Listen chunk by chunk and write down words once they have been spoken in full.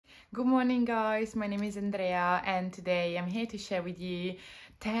Good morning, guys. My name is Andrea, and today I'm here to share with you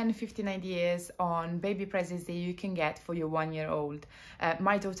 10-15 ideas on baby presents that you can get for your 1-year-old.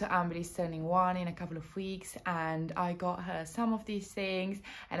 My daughter Amber is turning 1 in a couple of weeks, and I got her some of these things,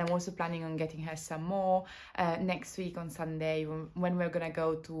 and I'm also planning on getting her some more next week on Sunday when we're gonna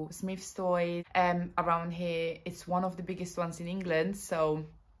go to Smith's Toys. Around here, it's one of the biggest ones in England, so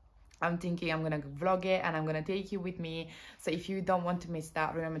I'm thinking I'm gonna vlog it and I'm gonna take you with me. So if you don't want to miss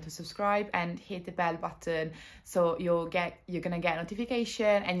that, remember to subscribe and hit the bell button so you're gonna get a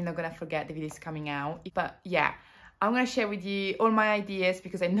notification and you're not gonna forget the videos coming out. But yeah, I'm gonna share with you all my ideas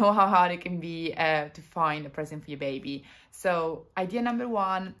because I know how hard it can be to find a present for your baby. So idea number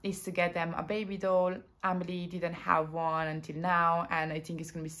 1 is to get them a baby doll. Emily didn't have one until now, and I think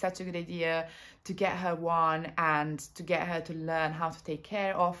it's gonna be such a good idea to get her one and to get her to learn how to take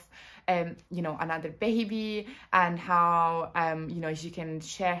care of another baby, and how she can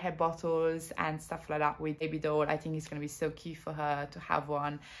share her bottles and stuff like that with baby doll. I think it's gonna be so cute for her to have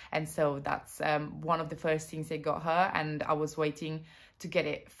one, and so that's one of the first things I got her, and I was waiting to get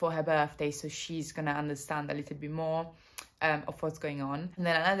it for her birthday so she's gonna understand a little bit more of what's going on. And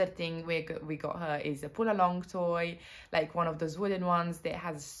then another thing we got her is a pull along toy, like one of those wooden ones that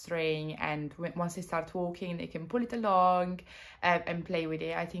has a string, and once they start walking they can pull it along and play with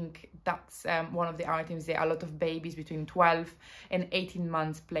it. I think that's one of the items that a lot of babies between 12 and 18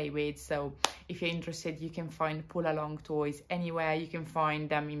 months play with. So if you're interested, you can find pull along toys anywhere. You can find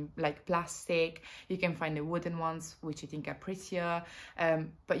them in like plastic, you can find the wooden ones, which I think are prettier,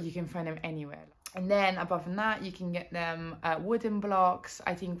 but you can find them anywhere. And then above that, you can get them wooden blocks.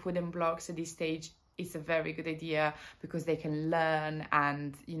 I think wooden blocks at this stage is a very good idea because they can learn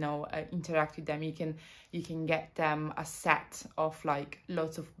and interact with them. You can get them a set of like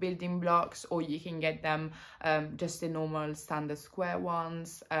lots of building blocks, or you can get them just the normal standard square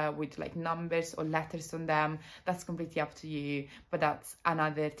ones with like numbers or letters on them. That's completely up to you, but that's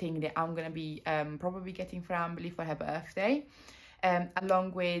another thing that I'm gonna be probably getting for Amberly for her birthday,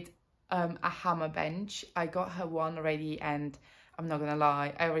 along with a hammer bench. I got her one already, and I'm not gonna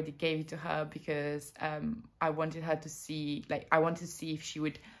lie, I already gave it to her because I wanted her to see, I wanted to see if she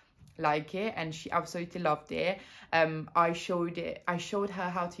would like it, and she absolutely loved it. I showed her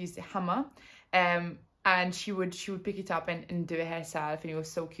how to use the hammer, and she would pick it up and do it herself, and it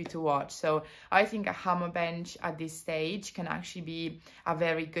was so cute to watch. So I think a hammer bench at this stage can actually be a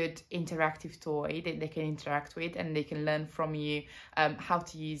very good interactive toy that they can interact with, and they can learn from you how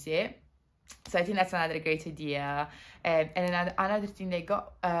to use it. So I think that's another great idea. And another thing they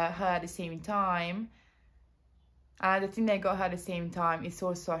got her at the same time. The thing they got her at the same time is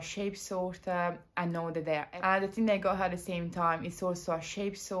also a shape sorter. I know that they are. The thing they got her at the same time is also a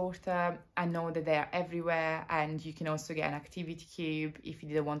shape sorter. I know that they are everywhere, and you can also get an activity cube if you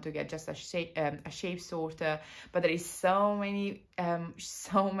didn't want to get just a shape sorter. But there is so many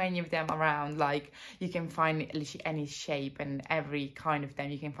of them around. Like, you can find literally any shape and every kind of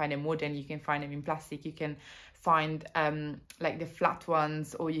them. You can find them wooden, you can find them in plastic, you can find like the flat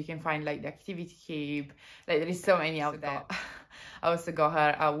ones, or you can find like the activity cube. Like, there is so many out there. I also got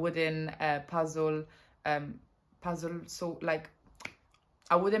her a wooden puzzle, so like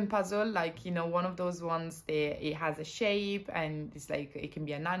a wooden puzzle, like one of those ones that it has a shape, and it's like it can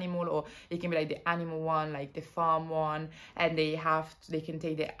be an animal, or it can be like the animal one, like the farm one, and they can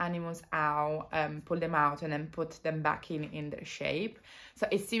take the animals out, pull them out, and then put them back in their shape. So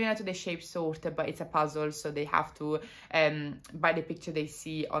it's similar to the shape sorter, but it's a puzzle, so they have to by the picture they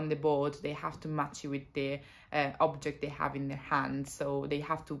see on the board, they have to match it with the object they have in their hand. So they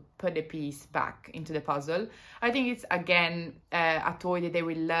have to put the piece back into the puzzle. I think it's again a toy that they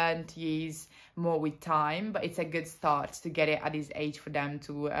will learn to use more with time, but it's a good start to get it at this age for them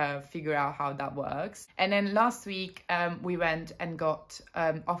to figure out how that works. And then last week we went and got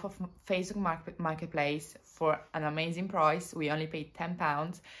off of Facebook Marketplace for an amazing price. We only paid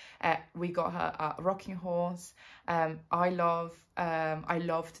 £10. We got her a rocking horse. I loved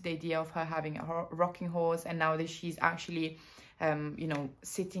the idea of her having a rocking horse, and now that she's actually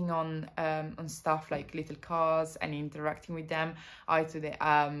sitting on stuff like little cars and interacting with them, I thought that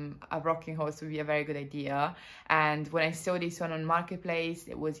a rocking horse would be a very good idea. And when I saw this one on Marketplace,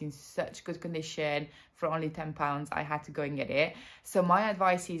 it was in such good condition for only £10. I had to go and get it. So my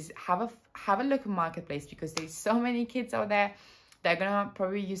advice is have a look at Marketplace, because there's so many kids out there. They're gonna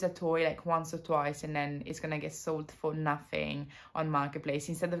probably use a toy like once or twice, and then it's gonna get sold for nothing on Marketplace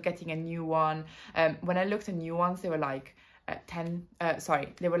instead of getting a new one. When I looked at new ones, they were like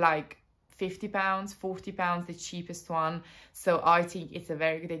they were like £50, £40, the cheapest one. So I think it's a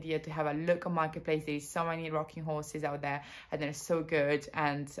very good idea to have a look on Marketplace. There's so many rocking horses out there and they're so good,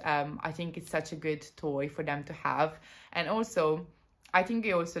 and I think it's such a good toy for them to have. And also I think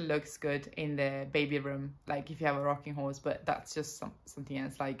it also looks good in the baby room, like if you have a rocking horse, but that's just something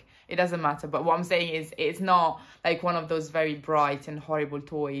else. Like, it doesn't matter. But what I'm saying is, it's not like one of those very bright and horrible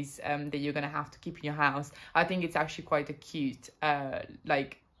toys that you're gonna have to keep in your house. I think it's actually quite a cute,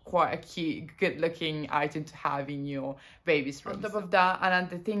 quite a cute, good-looking item to have in your baby's room. On top of that,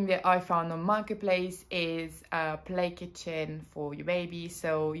 another thing that I found on Marketplace is a play kitchen for your baby.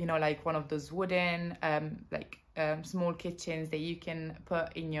 So, you know, like one of those wooden, small kitchens that you can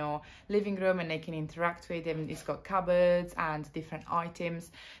put in your living room and they can interact with them. It's got cupboards and different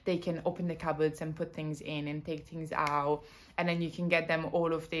items. They can open the cupboards and put things in and take things out, and then you can get them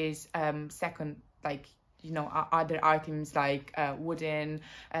all of these other items like wooden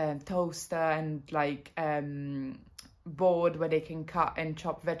toaster and board where they can cut and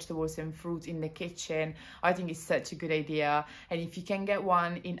chop vegetables and fruit in the kitchen. I think it's such a good idea. And if you can get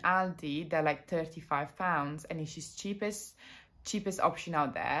one in Aldi, they're like £35, and it's just cheapest option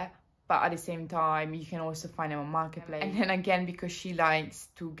out there. But at the same time, you can also find them on Marketplace. And then again, because she likes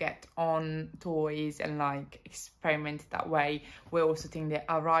to get on toys and like experiment that way, we also think that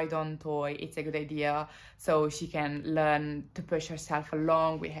a ride-on toy, it's a good idea. So she can learn to push herself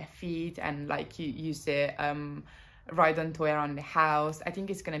along with her feet and like use the ride-on toy around the house. I think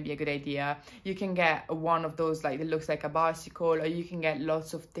it's gonna be a good idea. You can get one of those like that looks like a bicycle, or you can get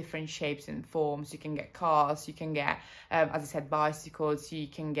lots of different shapes and forms. You can get cars, you can get as I said, bicycles, you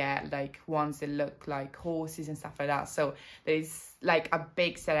can get like ones that look like horses and stuff like that. So there's like a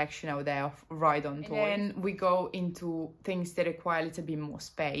big selection out there of ride-on toys. And then we go into things that require a little bit more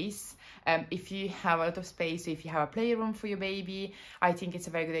space. If you have a lot of space, so if you have a playroom for your baby, I think it's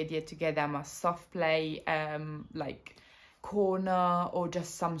a very good idea to get them a soft play corner, or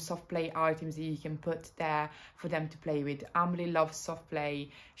just some soft play items that you can put there for them to play with. Emily loves soft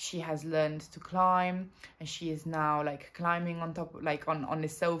play. She has learned to climb, and she is now like climbing on top, like on the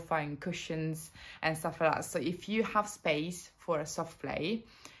sofa and cushions and stuff like that. So if you have space for a soft play,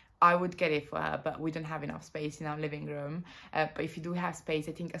 I would get it for her, but we don't have enough space in our living room. But if you do have space,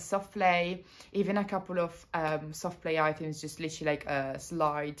 I think a soft play, even a couple of soft play items, just literally like a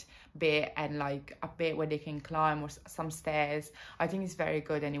slide bit and like a bit where they can climb, or some stairs, I think it's very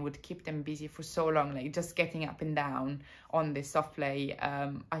good, and it would keep them busy for so long. Like just getting up and down on the soft play,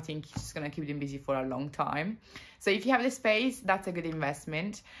 I think it's just gonna keep them busy for a long time. So if you have the space, that's a good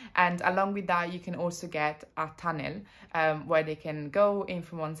investment. And along with that, you can also get a tunnel where they can go in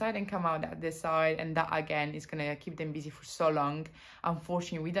from one side and come out at this side, and that again is gonna keep them busy for so long.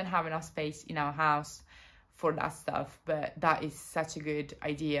 Unfortunately, we don't have enough space in our house for that stuff, but that is such a good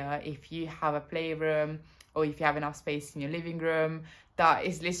idea. If you have a playroom, or if you have enough space in your living room, that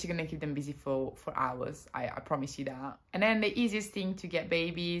is literally going to keep them busy for hours. I promise you that. And then the easiest thing to get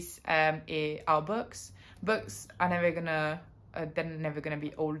babies are books. Books are never gonna they're never gonna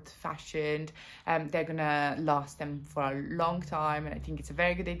be old-fashioned. They're gonna last them for a long time, and I think it's a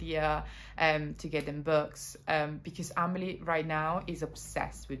very good idea to get them books, because Emily right now is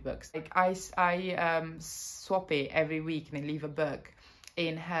obsessed with books. Like I swap it every week and I leave a book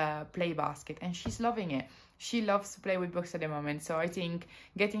in her play basket, and she's loving it. She loves to play with books at the moment, so I think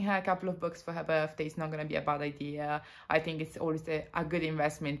getting her a couple of books for her birthday is not going to be a bad idea. I think it's always a good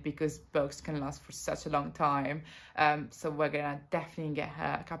investment, because books can last for such a long time. So we're going to definitely get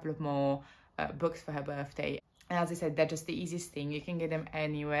her a couple of more books for her birthday. And as I said, they're just the easiest thing. You can get them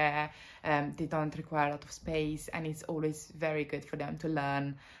anywhere. They don't require a lot of space, and it's always very good for them to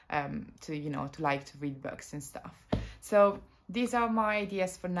learn to like to read books and stuff. So these are my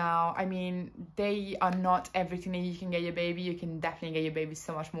ideas for now. I mean, they are not everything that you can get your baby. You can definitely get your baby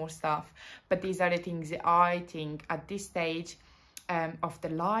so much more stuff. But these are the things that I think at this stage of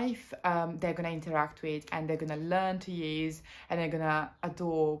their life, they're going to interact with, and they're going to learn to use, and they're going to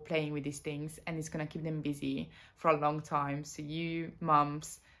adore playing with these things. And it's going to keep them busy for a long time. So you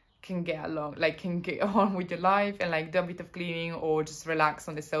mums can get on with your life and like do a bit of cleaning, or just relax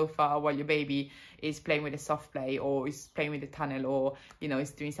on the sofa while your baby is playing with a soft play, or is playing with the tunnel, or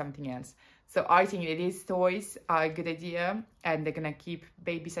is doing something else. So I think that these toys are a good idea, and they're gonna keep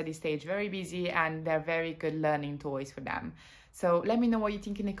babies at this stage very busy, and they're very good learning toys for them. So let me know what you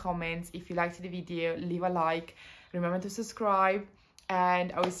think in the comments. If you liked the video, leave a like, remember to subscribe,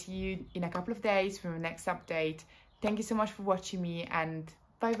 and I will see you in a couple of days for my next update. Thank you so much for watching me, and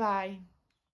bye bye.